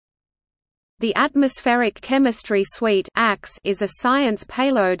The Atmospheric Chemistry Suite is a science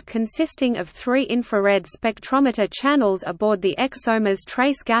payload consisting of 3 infrared spectrometer channels aboard the ExoMars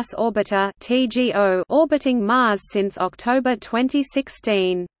Trace Gas Orbiter orbiting Mars since October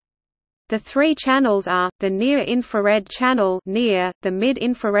 2016. The 3 channels are, the Near-Infrared Channel the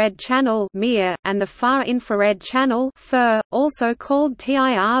Mid-Infrared Channel and the Far-Infrared Channel also called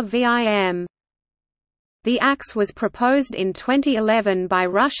TIR-VIM. The AX was proposed in 2011 by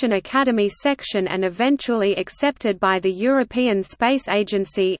Russian Academy section and eventually accepted by the European Space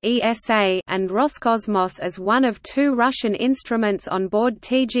Agency (ESA) and Roscosmos as one of 2 Russian instruments on board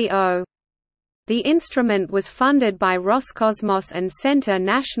TGO. The instrument was funded by Roscosmos and Centre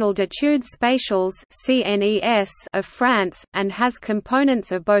National d'études spatiales of France, and has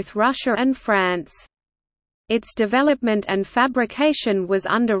components of both Russia and France. Its development and fabrication was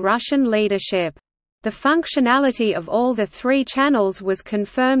under Russian leadership. The functionality of all the 3 channels was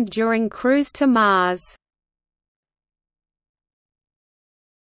confirmed during cruise to Mars.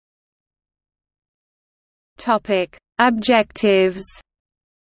 Objectives.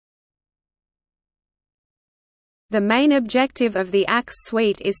 The main objective of the AX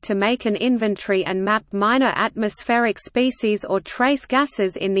suite is to make an inventory and map minor atmospheric species or trace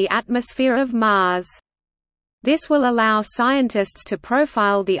gases in the atmosphere of Mars. This will allow scientists to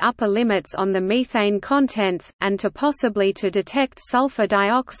profile the upper limits on the methane contents, and to possibly to detect sulfur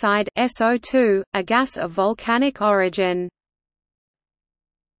dioxide (SO2), a gas of volcanic origin.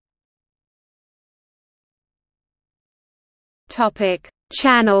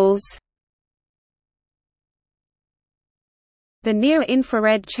 Channels. The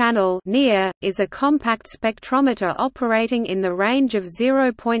Near-Infrared Channel is a compact spectrometer operating in the range of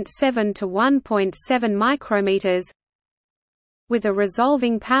 0.7 to 1.7 micrometers, with a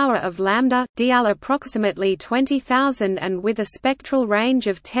resolving power of lambda dl approximately 20,000 and with a spectral range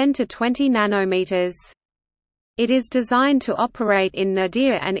of 10 to 20 nanometers. It is designed to operate in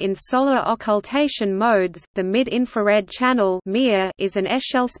nadir and in solar occultation modes. The Mid-Infrared Channel is an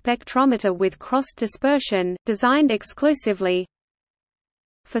eshell spectrometer with cross-dispersion, designed exclusively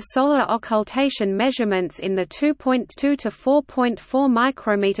for solar occultation measurements in the 2.2 to 4.4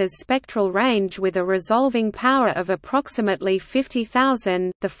 micrometers spectral range with a resolving power of approximately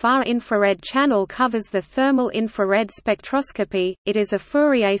 50,000. The Far-Infrared Channel covers the thermal infrared spectroscopy. It is a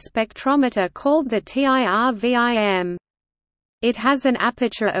Fourier spectrometer called the TIR-VIM. It has an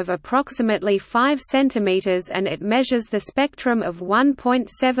aperture of approximately 5 cm and it measures the spectrum of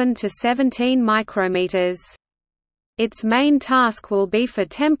 1.7 to 17 micrometers. Its main task will be for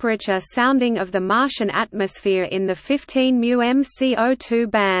temperature sounding of the Martian atmosphere in the 15 μm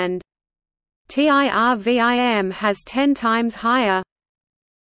CO2 band. TIR-VIM has 10 times higher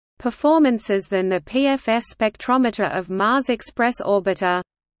performances than the PFS spectrometer of Mars Express orbiter.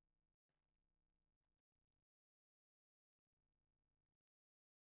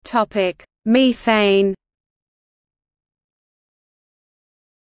 Methane.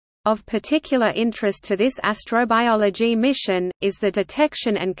 Of particular interest to this astrobiology mission, is the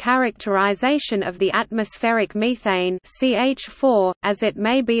detection and characterization of the atmospheric methane CH4, as it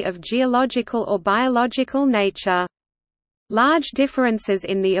may be of geological or biological nature. Large differences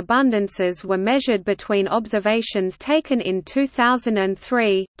in the abundances were measured between observations taken in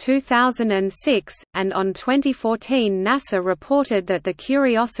 2003, 2006, and on 2014 NASA reported that the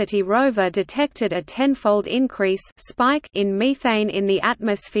Curiosity rover detected a tenfold increase spike in methane in the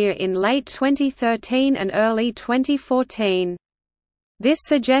atmosphere in late 2013 and early 2014. This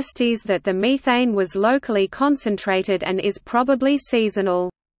suggests that the methane was locally concentrated and is probably seasonal.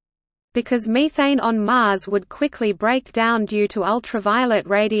 Because methane on Mars would quickly break down due to ultraviolet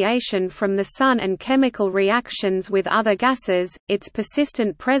radiation from the Sun and chemical reactions with other gases, its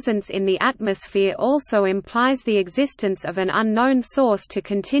persistent presence in the atmosphere also implies the existence of an unknown source to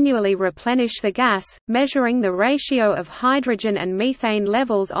continually replenish the gas. Measuring the ratio of hydrogen and methane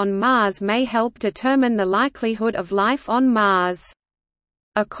levels on Mars may help determine the likelihood of life on Mars.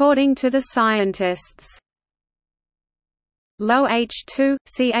 According to the scientists, low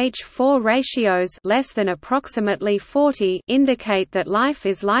H2–CH4 ratios less than approximately 40 indicate that life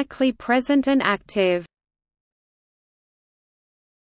is likely present and active.